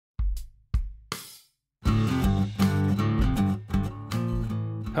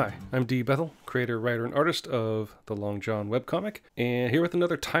Hi, I'm Bethel, creator, writer, and artist of the Long John webcomic, and here with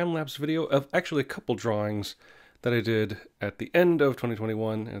another time-lapse video of actually a couple drawings that I did at the end of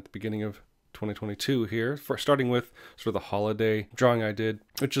 2021 and at the beginning of 2022 here, starting with sort of the holiday drawing I did,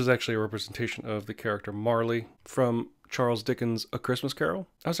 which is actually a representation of the character Marley from Charles Dickens' A Christmas Carol.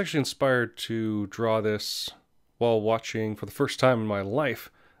 I was actually inspired to draw this while watching, for the first time in my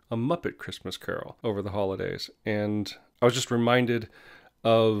life, A Muppet Christmas Carol over the holidays, and I was just reminded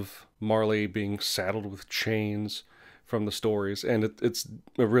of Marley being saddled with chains from the stories, and it's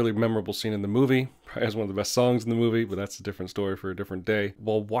a really memorable scene in the movie. Probably has one of the best songs in the movie, but that's a different story for a different day.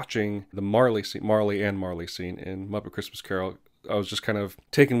 While watching the Marley and Marley scene in Muppet Christmas Carol, I was just kind of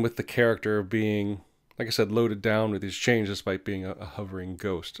taken with the character being, like I said, loaded down with these chains despite being a hovering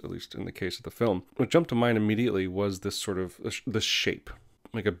ghost, at least in the case of the film. What jumped to mind immediately was this sort of this shape,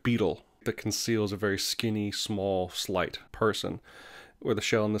 like a beetle that conceals a very skinny, small, slight person, where the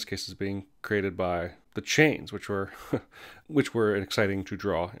shell in this case is being created by the chains, which were exciting to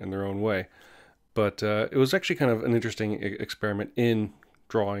draw in their own way. But it was actually kind of an interesting experiment in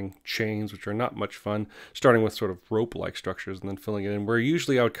drawing chains, which are not much fun, starting with sort of rope-like structures and then filling it in, where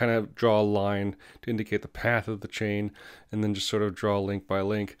usually I would kind of draw a line to indicate the path of the chain and then just sort of draw link by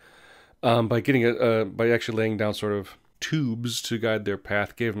link. By actually laying down sort of tubes to guide their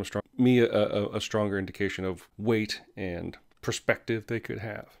path gave them a stronger indication of weight and perspective they could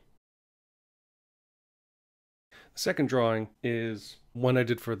have. The second drawing is one I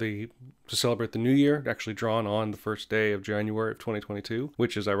did to celebrate the new year, actually drawn on the first day of January of 2022,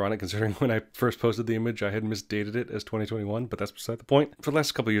 which is ironic considering when I first posted the image I had misdated it as 2021, but that's beside the point. For the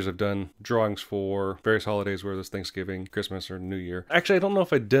last couple of years I've done drawings for various holidays, whether it's Thanksgiving, Christmas, or New Year. Actually, I don't know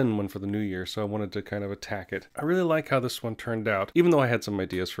if I'd done one for the New Year, so I wanted to kind of attack it. I really like how this one turned out, even though I had some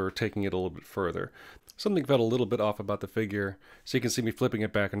ideas for taking it a little bit further. Something felt a little bit off about the figure, so you can see me flipping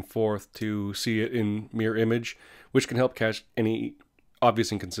it back and forth to see it in mirror image, which can help catch any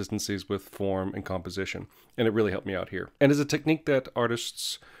obvious inconsistencies with form and composition, and it really helped me out here. And it's a technique that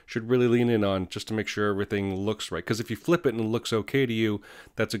artists should really lean in on just to make sure everything looks right, because if you flip it and it looks okay to you,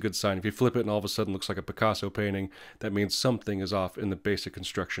 that's a good sign. If you flip it and all of a sudden it looks like a Picasso painting, that means something is off in the basic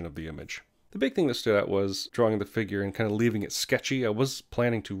construction of the image. The big thing that stood out was drawing the figure and kind of leaving it sketchy. I was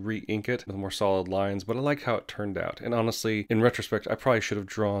planning to re-ink it with more solid lines, but I like how it turned out. And honestly, in retrospect, I probably should have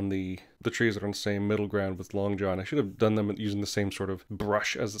drawn the trees that are on the same middle ground with Long John. I should have done them using the same sort of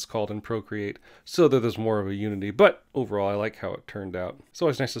brush, as it's called in Procreate, so that there's more of a unity. But overall, I like how it turned out. It's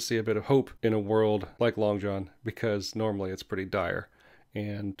always nice to see a bit of hope in a world like Long John, because normally it's pretty dire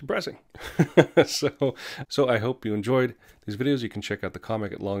and depressing. so I hope you enjoyed these videos. You can check out the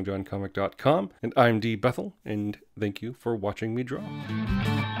comic at longjohncomic.com. And I'm Bethel, and thank you for watching me draw.